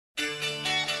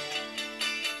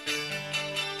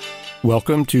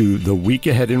Welcome to The Week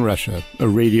Ahead in Russia, a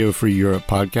Radio Free Europe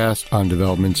podcast on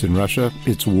developments in Russia,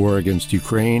 its war against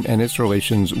Ukraine, and its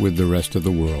relations with the rest of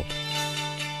the world.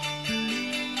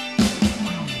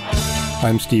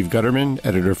 I'm Steve Gutterman,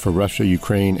 editor for Russia,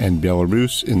 Ukraine, and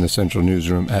Belarus in the Central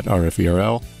Newsroom at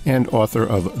RFERL, and author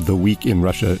of The Week in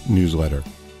Russia newsletter.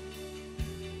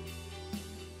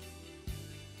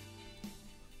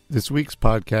 This week's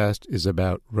podcast is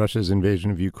about Russia's invasion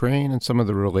of Ukraine and some of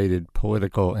the related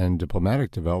political and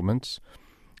diplomatic developments,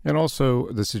 and also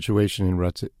the situation in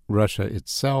Russia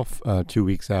itself 2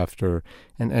 weeks after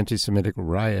an anti-Semitic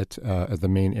riot at the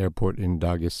main airport in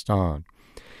Daghestan.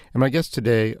 And my guest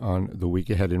today on The Week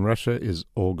Ahead in Russia is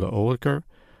Olga Oliker,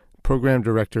 Program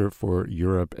Director for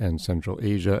Europe and Central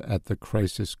Asia at the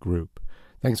Crisis Group.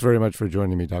 Thanks very much for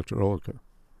joining me, Dr. Oliker.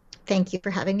 Thank you for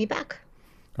having me back.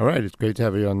 All right, it's great to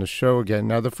have you on the show again.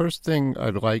 Now, the first thing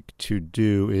I'd like to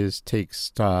do is take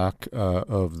stock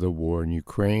of the war in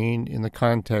Ukraine in the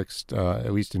context,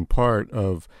 at least in part,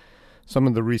 of some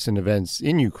of the recent events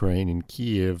in Ukraine, in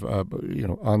Kyiv,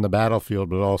 on the battlefield,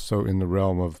 but also in the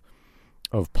realm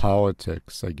of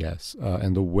politics, I guess,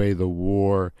 and the way the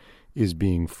war is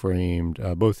being framed,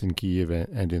 both in Kyiv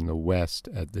and in the West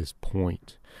at this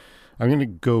point. I'm going to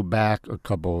go back a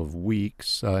couple of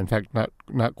weeks, in fact,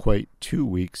 not quite 2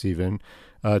 weeks even,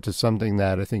 to something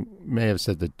that I think may have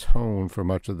set the tone for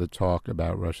much of the talk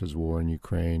about Russia's war in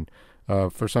Ukraine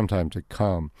for some time to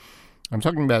come. I'm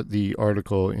talking about the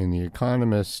article in The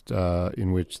Economist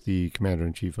in which the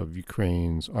commander-in-chief of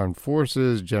Ukraine's armed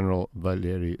forces, General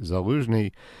Valery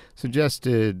Zaluzhny,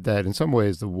 suggested that in some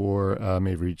ways the war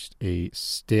may have reached a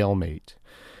stalemate.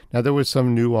 Now, there was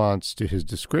some nuance to his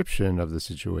description of the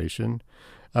situation,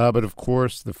 but of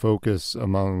course the focus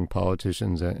among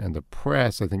politicians and the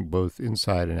press, I think both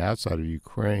inside and outside of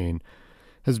Ukraine,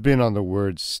 has been on the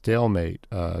word stalemate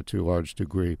to a large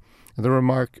degree. And the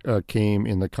remark came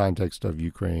in the context of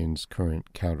Ukraine's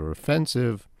current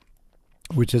counteroffensive,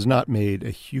 which has not made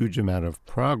a huge amount of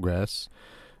progress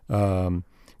in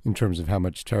terms of how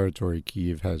much territory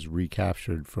Kyiv has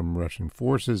recaptured from Russian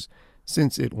forces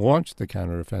since it launched the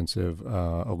counteroffensive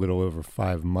a little over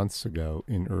 5 months ago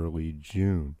in early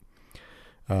June.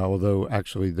 Although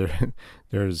actually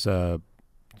there's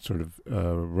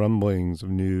rumblings of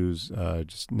news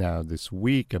just now this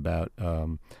week about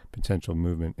potential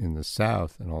movement in the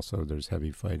south, and also there's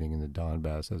heavy fighting in the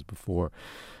Donbass as before.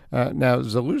 Now,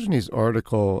 Zaluzhny's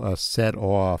article set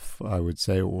off, I would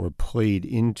say, or played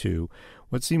into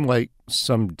what seemed like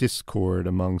some discord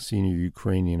among senior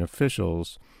Ukrainian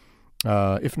officials,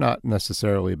 if not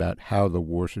necessarily about how the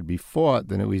war should be fought,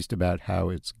 then at least about how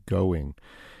it's going.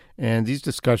 And these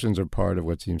discussions are part of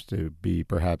what seems to be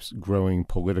perhaps growing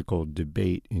political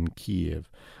debate in Kyiv.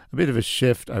 A bit of a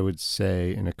shift, I would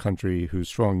say, in a country whose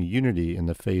strong unity in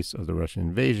the face of the Russian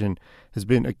invasion has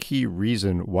been a key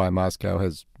reason why Moscow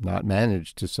has not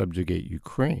managed to subjugate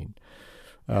Ukraine.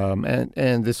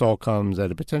 And this all comes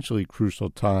at a potentially crucial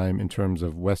time in terms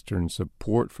of Western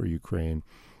support for Ukraine,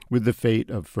 with the fate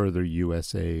of further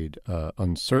U.S. aid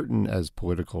uncertain as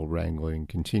political wrangling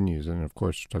continues. And, of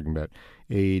course, we're talking about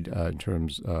aid in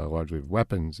terms largely of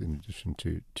weapons in addition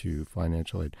to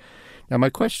financial aid. Now, my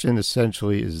question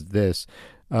essentially is this.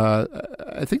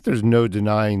 I think there's no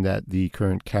denying that the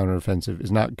current counteroffensive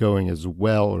is not going as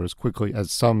well or as quickly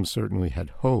as some certainly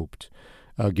had hoped,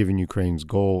 given Ukraine's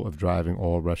goal of driving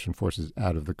all Russian forces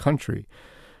out of the country.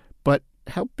 But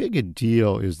how big a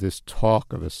deal is this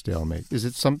talk of a stalemate? Is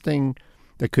it something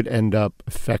that could end up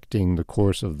affecting the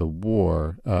course of the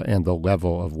war and the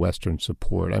level of Western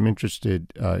support? I'm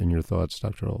interested in your thoughts,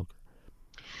 Dr. Olga.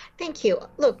 Thank you.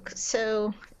 Look,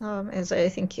 so as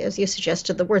you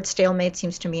suggested, the word stalemate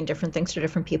seems to mean different things to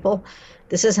different people.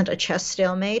 This isn't a chess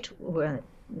stalemate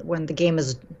when the game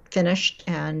is finished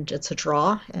and it's a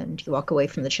draw and you walk away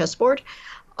from the chessboard.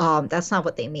 That's not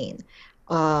what they mean.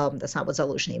 That's not what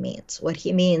Zaluzhny means. What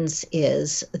he means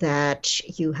is that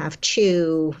you have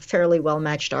two fairly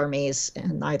well-matched armies,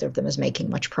 and neither of them is making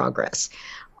much progress.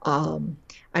 I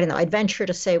don't know. I'd venture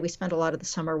to say we spent a lot of the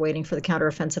summer waiting for the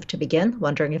counteroffensive to begin,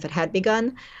 wondering if it had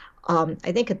begun.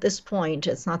 I think at this point,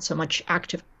 it's not so much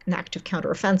an active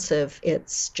counteroffensive,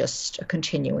 it's just a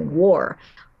continuing war.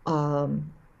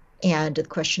 And the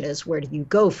question is, where do you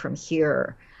go from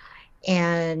here?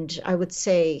 And I would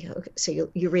say, so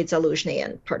you read Zaluzhny,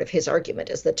 and part of his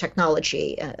argument is that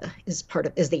technology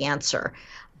is the answer,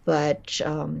 but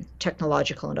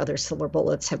technological and other silver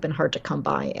bullets have been hard to come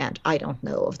by, and I don't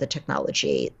know of the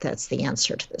technology that's the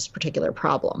answer to this particular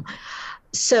problem.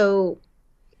 So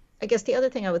I guess the other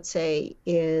thing I would say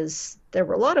is there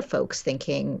were a lot of folks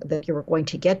thinking that you were going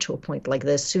to get to a point like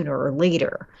this sooner or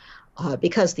later.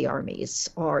 because the armies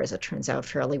are, as it turns out,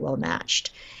 fairly well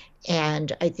matched.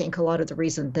 And I think a lot of the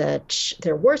reason that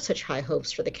there were such high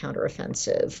hopes for the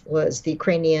counteroffensive was the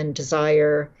Ukrainian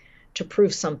desire to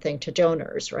prove something to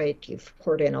donors, right? You've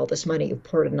poured in all this money, you've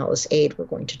poured in all this aid, we're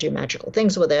going to do magical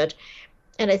things with it.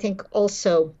 And I think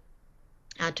also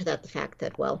add to that the fact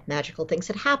that, well, magical things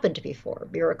had happened before.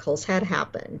 Miracles had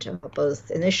happened, both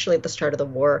initially at the start of the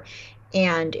war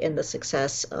and in the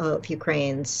success of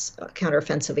Ukraine's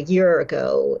counteroffensive a year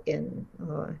ago in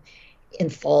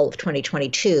fall of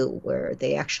 2022, where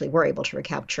they actually were able to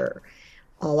recapture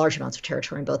large amounts of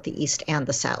territory in both the east and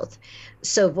the south.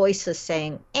 So voices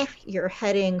saying, you're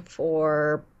heading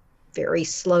for very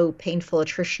slow, painful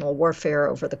attritional warfare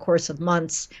over the course of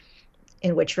months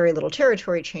in which very little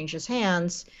territory changes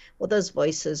hands, well, those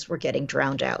voices were getting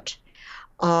drowned out.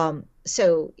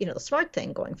 So, the smart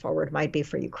thing going forward might be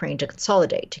for Ukraine to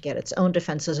consolidate, to get its own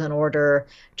defenses in order,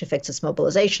 to fix its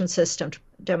mobilization system, to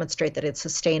demonstrate that it's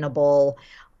sustainable,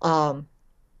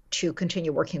 to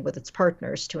continue working with its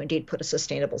partners to indeed put a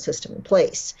sustainable system in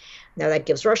place. Now, that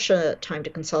gives Russia time to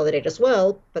consolidate as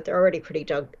well, but they're already pretty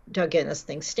dug in as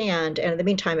things stand. And in the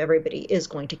meantime, everybody is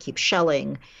going to keep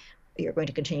shelling. You're going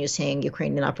to continue seeing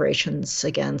Ukrainian operations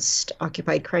against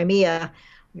occupied Crimea.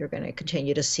 You're going to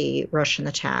continue to see Russian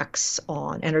attacks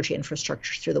on energy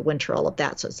infrastructure through the winter, all of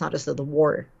that. So it's not as though the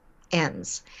war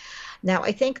ends. Now,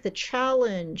 I think the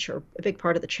challenge, or a big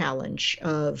part of the challenge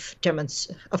of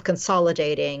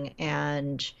consolidating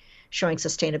and showing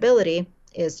sustainability,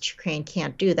 is that Ukraine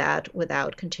can't do that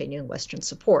without continuing Western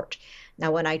support.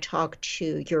 Now, when I talk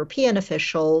to European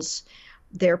officials,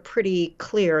 they're pretty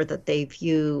clear that they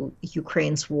view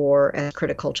Ukraine's war as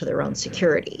critical to their own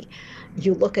security.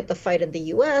 You look at the fight in the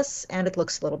US, and it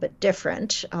looks a little bit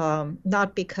different,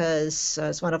 not because,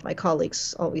 as one of my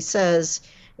colleagues always says,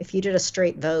 if you did a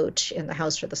straight vote in the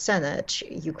House or the Senate,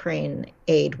 Ukraine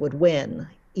aid would win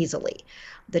easily.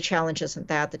 The challenge isn't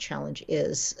that. The challenge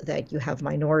is that you have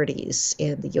minorities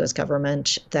in the US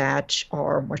government that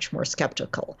are much more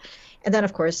skeptical. And then,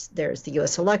 of course, there's the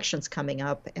US elections coming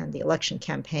up and the election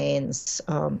campaigns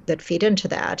that feed into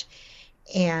that.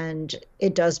 And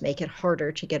it does make it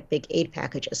harder to get big aid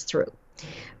packages through.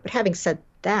 But having said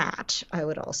that, I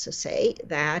would also say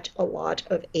that a lot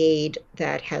of aid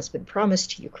that has been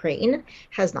promised to Ukraine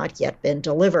has not yet been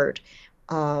delivered.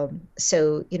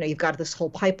 So, you've got this whole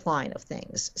pipeline of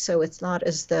things. So it's not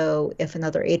as though if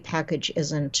another aid package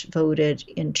isn't voted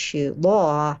into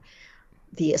law,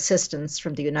 the assistance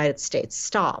from the United States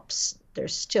stops.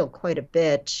 There's still quite a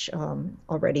bit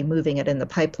already moving it in the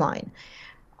pipeline.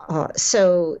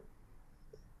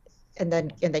 And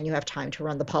then you have time to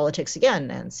run the politics again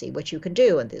and see what you can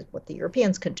do and what the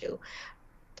Europeans can do.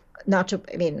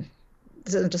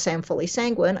 This isn't to say I'm fully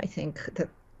sanguine. I think that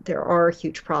there are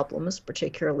huge problems,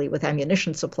 particularly with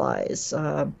ammunition supplies.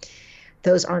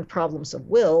 Those aren't problems of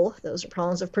will, those are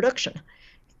problems of production.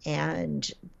 And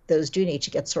those do need to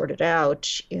get sorted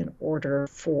out in order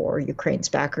for Ukraine's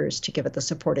backers to give it the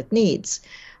support it needs.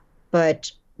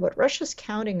 But what Russia's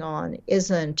counting on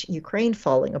isn't Ukraine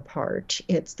falling apart,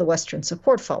 it's the Western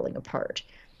support falling apart.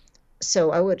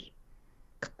 So I would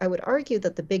argue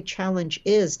that the big challenge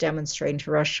is demonstrating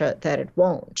to Russia that it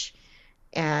won't.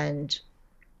 And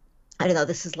I don't know,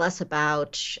 this is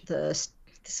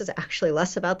actually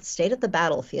less about the state of the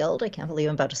battlefield, I can't believe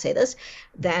I'm about to say this,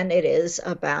 than it is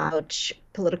about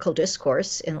political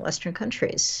discourse in Western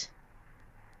countries.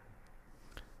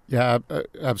 Yeah,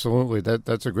 absolutely.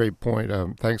 That's a great point.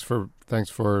 Thanks for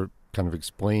kind of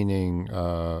explaining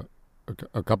a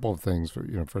couple of things.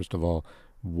 First of all,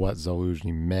 what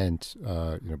Zaluzhny meant,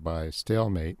 by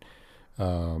stalemate,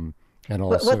 and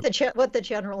also what the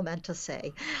general meant to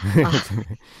say.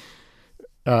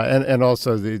 And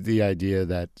also the idea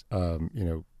that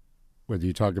whether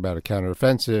you talk about a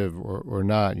counteroffensive or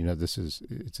not,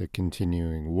 it's a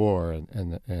continuing war,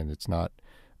 and it's not,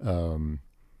 and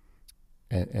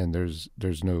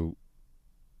there's no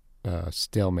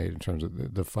stalemate in terms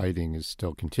of the fighting is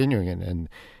still continuing and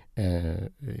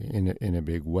in a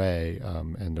big way,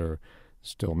 and there are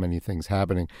still many things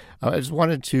happening. I just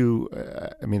wanted to,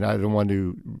 I don't want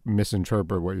to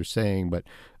misinterpret what you're saying, but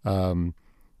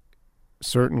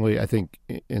certainly, I think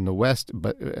in the West,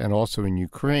 and also in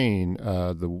Ukraine,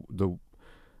 the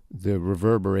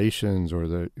reverberations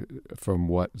from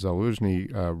what Zaluzhny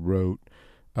wrote,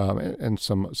 and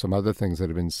some other things that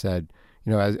have been said,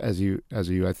 as you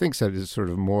I think said, is sort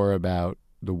of more about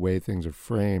the way things are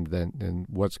framed than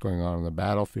what's going on the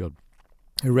battlefield.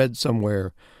 I read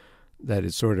somewhere that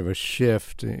it's sort of a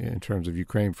shift in terms of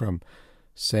Ukraine from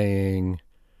saying,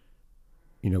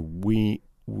 we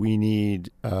need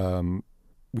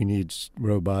we need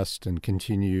robust and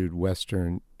continued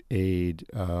Western aid,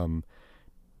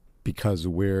 because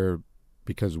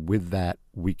with that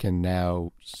we can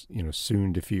now,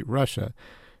 soon defeat Russia,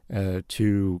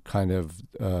 to kind of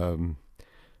a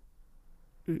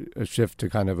shift to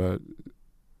kind of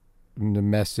the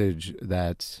message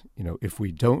that, if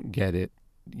we don't get it,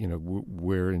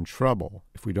 we're in trouble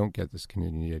if we don't get this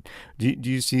continued aid. Do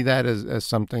you see that as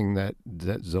something that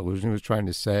Zaluzhny was trying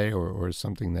to say, or is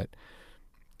something that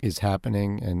is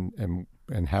happening,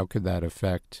 and how could that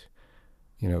affect,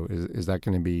 is that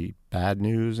going to be bad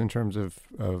news in terms of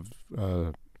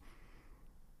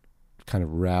kind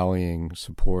of rallying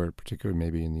support, particularly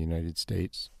maybe in the United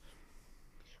States?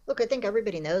 Look, I think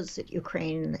everybody knows that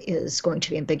Ukraine is going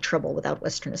to be in big trouble without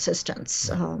Western assistance.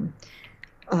 Right.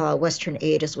 Western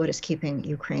aid is what is keeping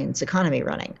Ukraine's economy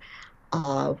running.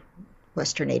 Uh,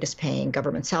 Western aid is paying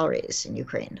government salaries in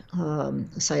Ukraine,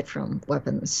 aside from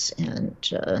weapons and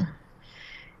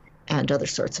other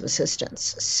sorts of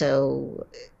assistance. So,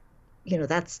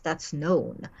 that's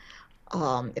known.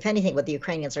 If anything, what the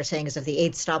Ukrainians are saying is if the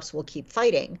aid stops, we'll keep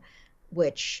fighting,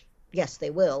 which, yes, they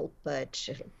will, but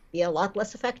it'll be a lot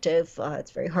less effective.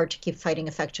 It's very hard to keep fighting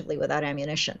effectively without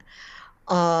ammunition.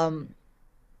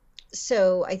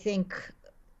 So I think,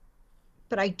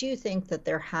 but I do think that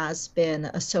there has been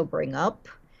a sobering up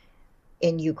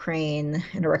in Ukraine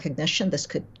and a recognition this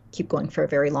could keep going for a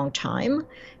very long time.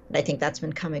 And I think that's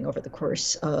been coming over the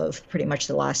course of pretty much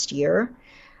the last year.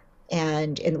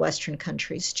 And in Western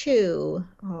countries too,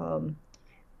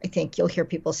 I think you'll hear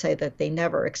people say that they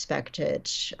never expected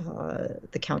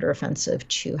the counteroffensive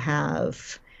to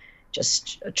have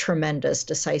just a tremendous,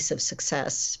 decisive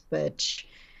success. But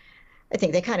I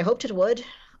think they kind of hoped it would.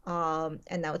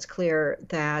 And now it's clear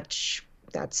that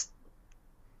that's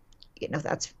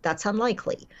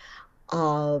unlikely.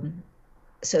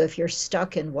 So if you're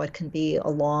stuck in what can be a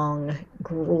long,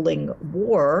 grueling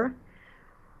war,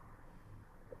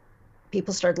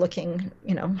 people start looking,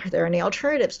 are there any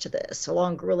alternatives to this? A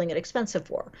long, grueling, and expensive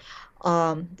war.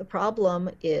 The problem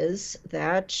is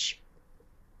that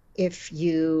if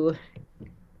you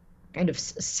kind of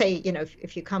say,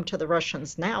 if you come to the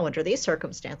Russians now under these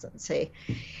circumstances and say,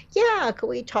 yeah, could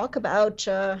we talk about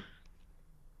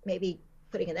maybe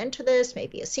putting an end to this,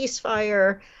 maybe a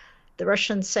ceasefire? The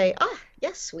Russians say,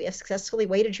 yes, we have successfully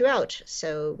waited you out.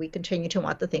 So we continue to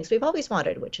want the things we've always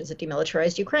wanted, which is a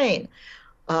demilitarized Ukraine,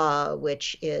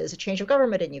 which is a change of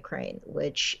government in Ukraine,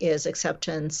 which is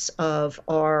acceptance of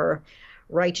our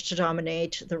right to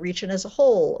dominate the region as a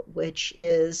whole, which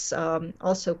is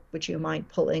also, would you mind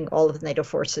pulling all of the NATO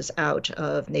forces out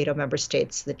of NATO member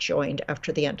states that joined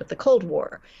after the end of the Cold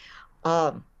War?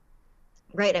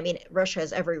 Right. I mean, Russia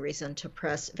has every reason to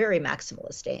press very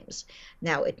maximalist aims.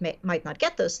 Now, it might not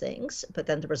get those things, but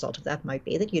then the result of that might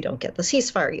be that you don't get the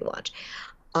ceasefire you want.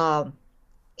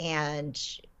 And,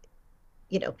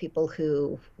 people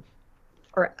who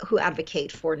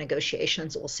advocate for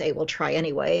negotiations will say, well, try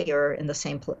anyway. You're in the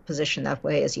same position that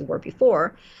way as you were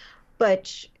before.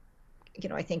 But,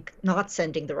 I think not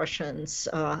sending the Russians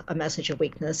a message of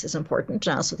weakness is important.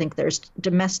 And I also think there's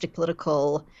domestic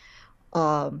political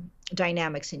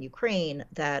dynamics in Ukraine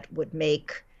that would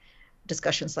make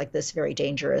discussions like this very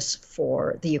dangerous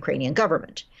for the Ukrainian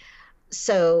government.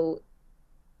 So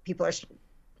people are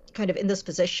kind of in this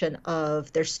position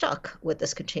of they're stuck with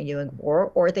this continuing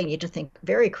war, or they need to think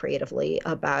very creatively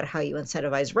about how you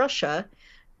incentivize Russia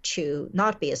to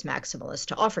not be as maximalist,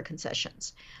 to offer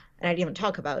concessions. And I'd even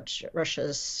talk about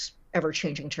Russia's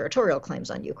ever-changing territorial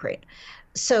claims on Ukraine.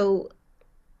 So,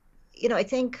 I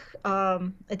think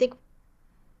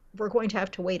we're going to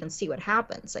have to wait and see what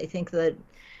happens. I think that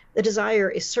the desire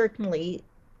is certainly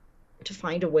to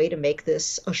find a way to make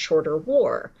this a shorter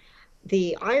war.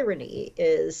 The irony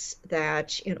is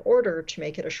that in order to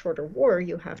make it a shorter war,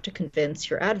 you have to convince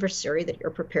your adversary that you're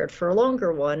prepared for a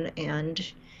longer one, and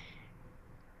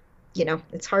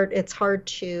it's hard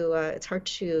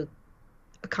to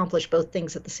accomplish both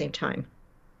things at the same time.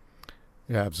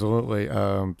 Yeah, absolutely.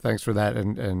 Thanks for that,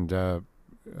 and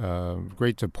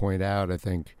great to point out. I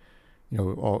think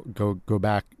going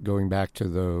back to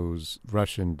those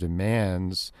Russian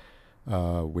demands,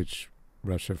 which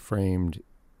Russia framed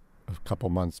a couple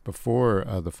months before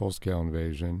the full-scale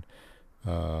invasion,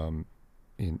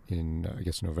 in I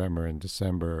guess November and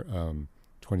December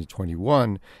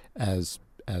 2021, as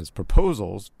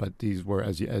proposals, but these were,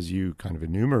 as you kind of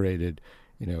enumerated,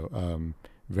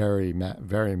 very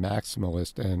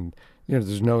maximalist, and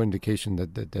there's no indication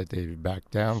that they've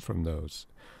backed down from those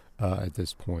at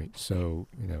this point. So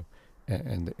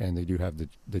and they do have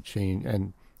the change,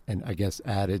 and I guess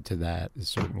added to that is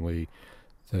certainly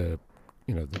the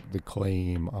the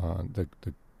claim on the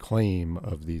claim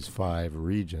of these five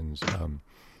regions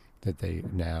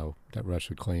that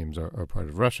Russia claims are part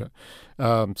of Russia.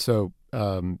 Definitely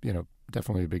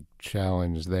a big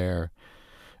challenge there.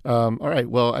 All right.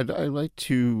 Well, I'd like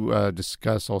to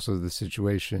discuss also the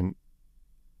situation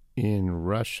in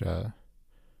Russia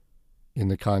in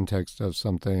the context of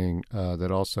something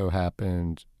that also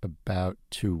happened about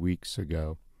 2 weeks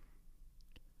ago.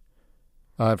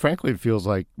 Frankly, it feels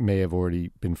like may have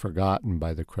already been forgotten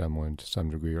by the Kremlin to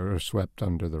some degree or swept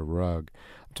under the rug.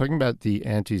 I'm talking about the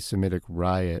anti-Semitic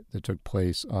riot that took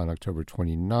place on October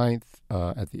 29th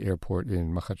at the airport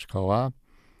in Makhachkala,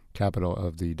 capital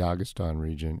of the Daghestan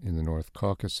region in the North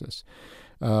Caucasus.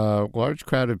 A large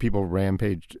crowd of people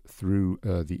rampaged through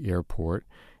the airport,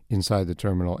 inside the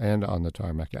terminal and on the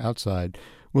tarmac outside,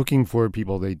 looking for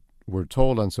people they were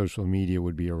told on social media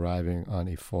would be arriving on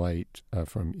a flight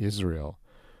from Israel.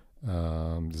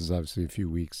 This is obviously a few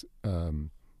weeks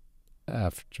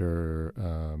after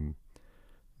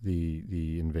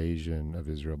the invasion of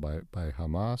Israel by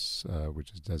Hamas,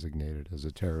 which is designated as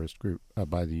a terrorist group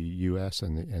by the U.S.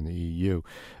 and the EU.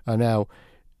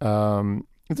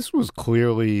 This was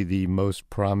clearly the most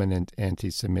prominent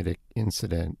anti-Semitic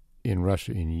incident in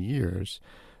Russia in years,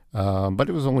 but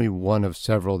it was only one of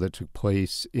several that took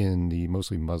place in the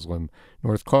mostly Muslim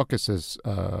North Caucasus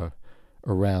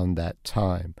around that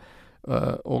time.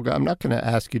 Olga, I'm not going to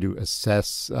ask you to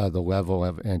assess the level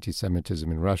of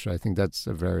anti-Semitism in Russia. I think that's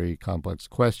a very complex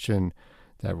question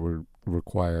that would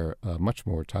require much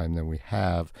more time than we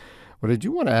have. What I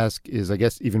do want to ask is, I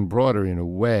guess, even broader in a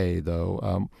way,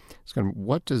 though, it's kind of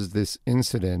what does this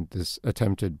incident, this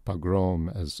attempted pogrom,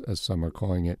 as some are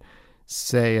calling it,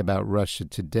 say about Russia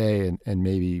today, and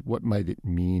maybe what might it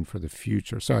mean for the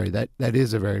future? Sorry, that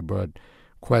is a very broad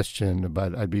question,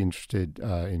 but I'd be interested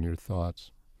in your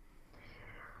thoughts.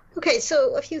 Okay,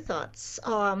 so a few thoughts.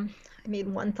 One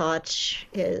thought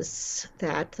is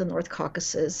that the North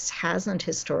Caucasus hasn't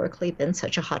historically been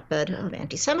such a hotbed of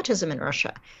anti-Semitism in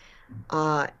Russia.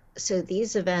 So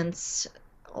these events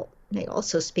may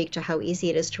also speak to how easy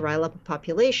it is to rile up a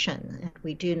population. And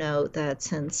we do know that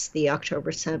since the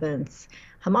October 7th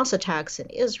Hamas attacks in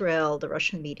Israel, the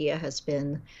Russian media has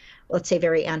been, let's say,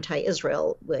 very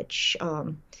anti-Israel, which,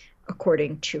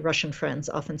 according to Russian friends,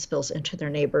 often spills into their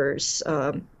neighbors,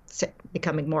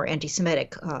 becoming more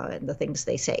anti-Semitic in the things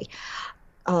they say.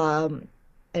 I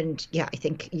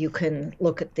think you can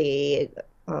look at the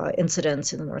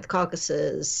incidents in the North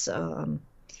Caucasus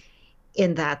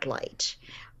in that light.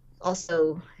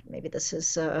 Also, maybe this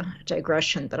is a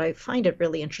digression, but I find it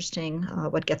really interesting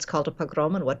what gets called a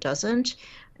pogrom and what doesn't.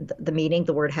 The meaning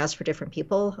the word has for different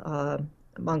people.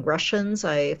 Among Russians,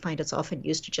 I find it's often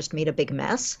used to just mean a big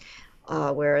mess,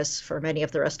 whereas for many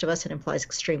of the rest of us, it implies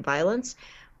extreme violence.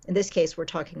 In this case, we're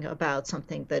talking about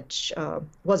something that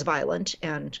was violent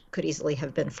and could easily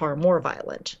have been far more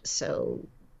violent. So,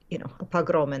 a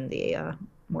pogrom in the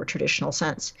more traditional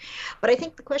sense. But I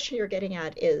think the question you're getting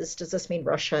at is, does this mean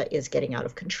Russia is getting out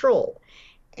of control?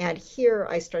 And here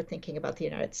I start thinking about the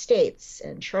United States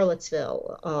and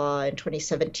Charlottesville in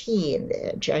 2017,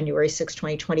 January 6,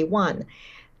 2021.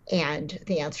 And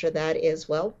the answer to that is,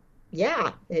 well,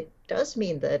 yeah, it does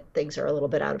mean that things are a little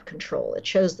bit out of control. It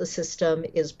shows the system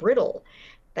is brittle.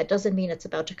 That doesn't mean it's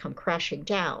about to come crashing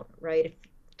down, right? If you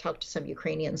talk to some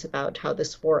Ukrainians about how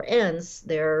this war ends,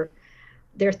 their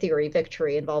theory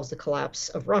victory involves the collapse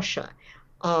of Russia.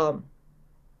 I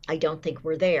don't think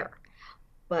we're there.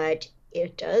 But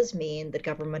it does mean that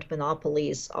government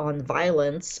monopolies on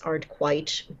violence aren't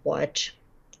quite what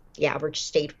the average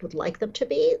state would like them to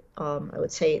be. I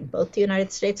would say in both the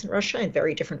United States and Russia in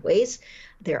very different ways.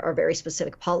 There are very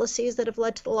specific policies that have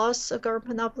led to the loss of government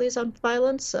monopolies on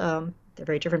violence. They're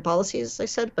very different policies, as I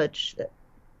said, but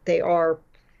they're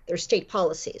state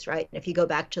policies, right? And if you go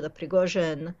back to the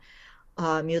Prigozhin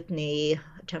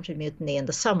attempted mutiny in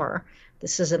the summer,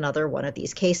 this is another one of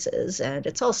these cases, and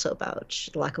it's also about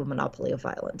lack of monopoly of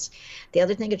violence. The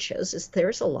other thing it shows is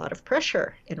there's a lot of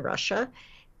pressure in Russia.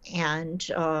 And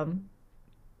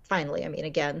finally,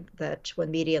 again, that when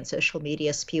media and social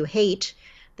media spew hate,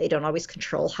 they don't always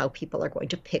control how people are going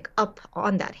to pick up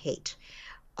on that hate.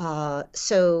 I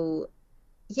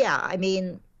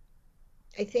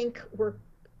think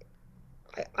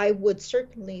I would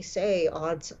certainly say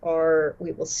odds are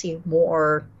we will see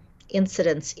more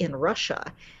incidents in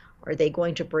Russia. Are they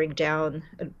going to bring down,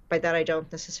 by that I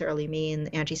don't necessarily mean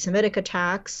anti-Semitic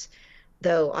attacks,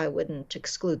 though I wouldn't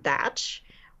exclude that.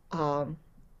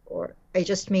 Or I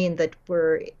just mean that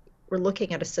we're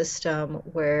looking at a system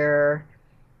where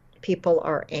people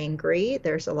are angry.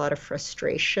 There's a lot of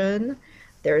frustration.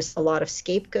 There's a lot of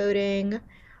scapegoating,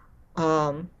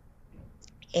 um,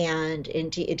 and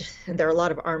indeed, there are a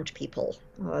lot of armed people.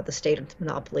 The state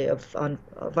monopoly of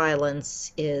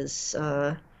violence is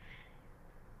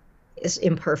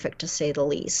imperfect, to say the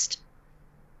least.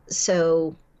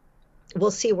 So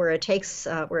we'll see where it takes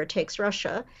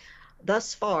Russia.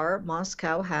 Thus far,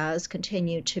 Moscow has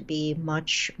continued to be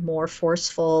much more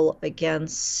forceful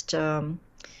against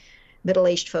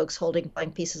middle-aged folks holding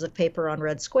blank pieces of paper on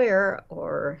Red Square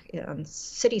or in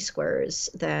city squares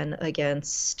than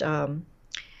against,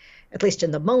 at least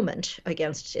in the moment,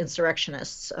 against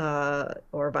insurrectionists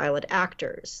or violent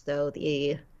actors. Though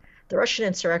the Russian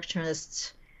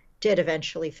insurrectionists did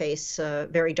eventually face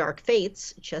very dark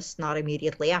fates, just not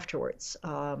immediately afterwards.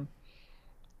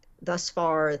 Thus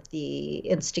far, the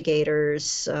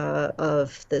instigators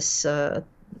of this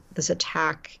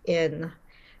attack in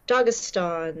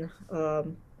Daghestan,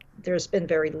 there's been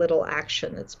very little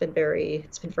action. It's been very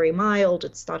mild.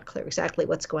 It's not clear exactly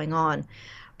what's going on.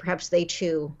 Perhaps they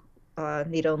too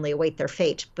need only await their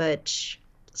fate, but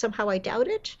somehow I doubt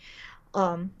it.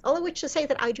 All of which to say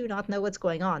that I do not know what's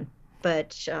going on,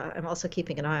 but I'm also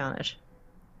keeping an eye on it.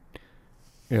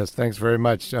 Yes, thanks very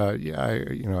much. Yeah,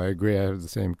 I agree. I have the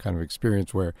same kind of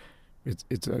experience where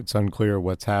it's unclear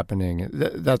what's happening.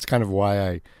 That's kind of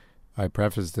why I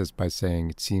preface this by saying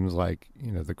it seems like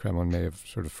the Kremlin may have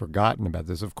sort of forgotten about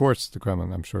this. Of course,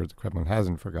 I'm sure the Kremlin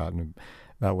hasn't forgotten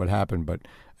about what happened, but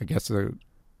I guess a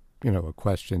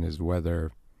question is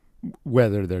whether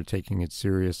they're taking it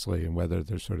seriously and whether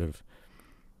they're sort of,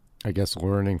 I guess,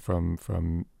 learning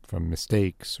from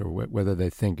mistakes, or whether they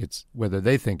think it's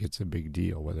a big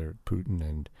deal, whether Putin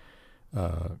and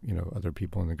other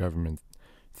people in the government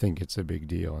think it's a big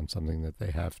deal and something that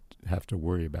they have to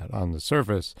worry about. On the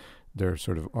surface, there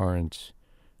sort of aren't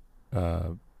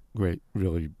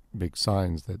really big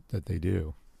signs that they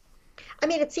do. I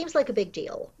mean, it seems like a big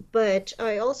deal, but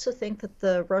I also think that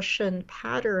the Russian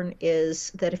pattern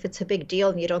is that if it's a big deal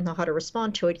and you don't know how to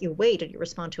respond to it, you wait and you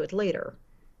respond to it later.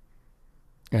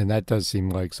 And that does seem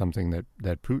like something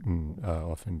that Putin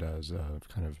often does,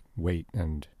 kind of wait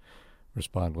and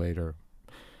respond later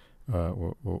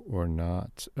or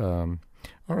not. All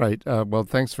right. Well,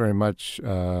 thanks very much.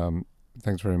 Olga.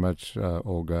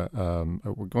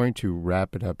 We're going to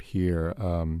wrap it up here.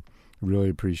 Really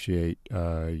appreciate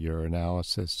your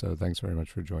analysis. So thanks very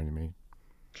much for joining me.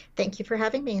 Thank you for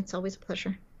having me. It's always a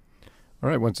pleasure. All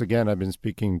right. Once again, I've been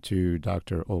speaking to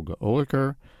Dr. Olga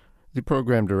Oliker, the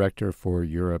Program Director for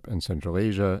Europe and Central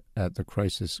Asia at the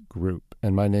Crisis Group.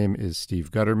 And my name is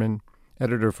Steve Gutterman,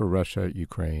 Editor for Russia,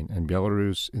 Ukraine, and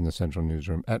Belarus in the Central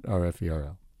Newsroom at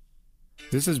RFERL.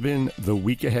 This has been The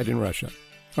Week Ahead in Russia.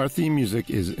 Our theme music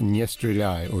is Nie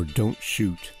Stреляй, or Don't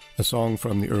Shoot, a song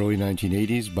from the early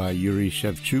 1980s by Yuri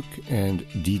Shevchuk and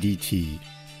DDT.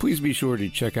 Please be sure to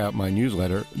check out my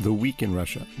newsletter, The Week in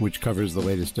Russia, which covers the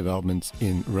latest developments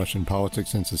in Russian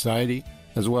politics and society,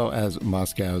 as well as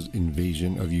Moscow's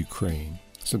invasion of Ukraine.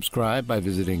 Subscribe by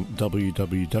visiting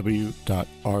www.rferl.org.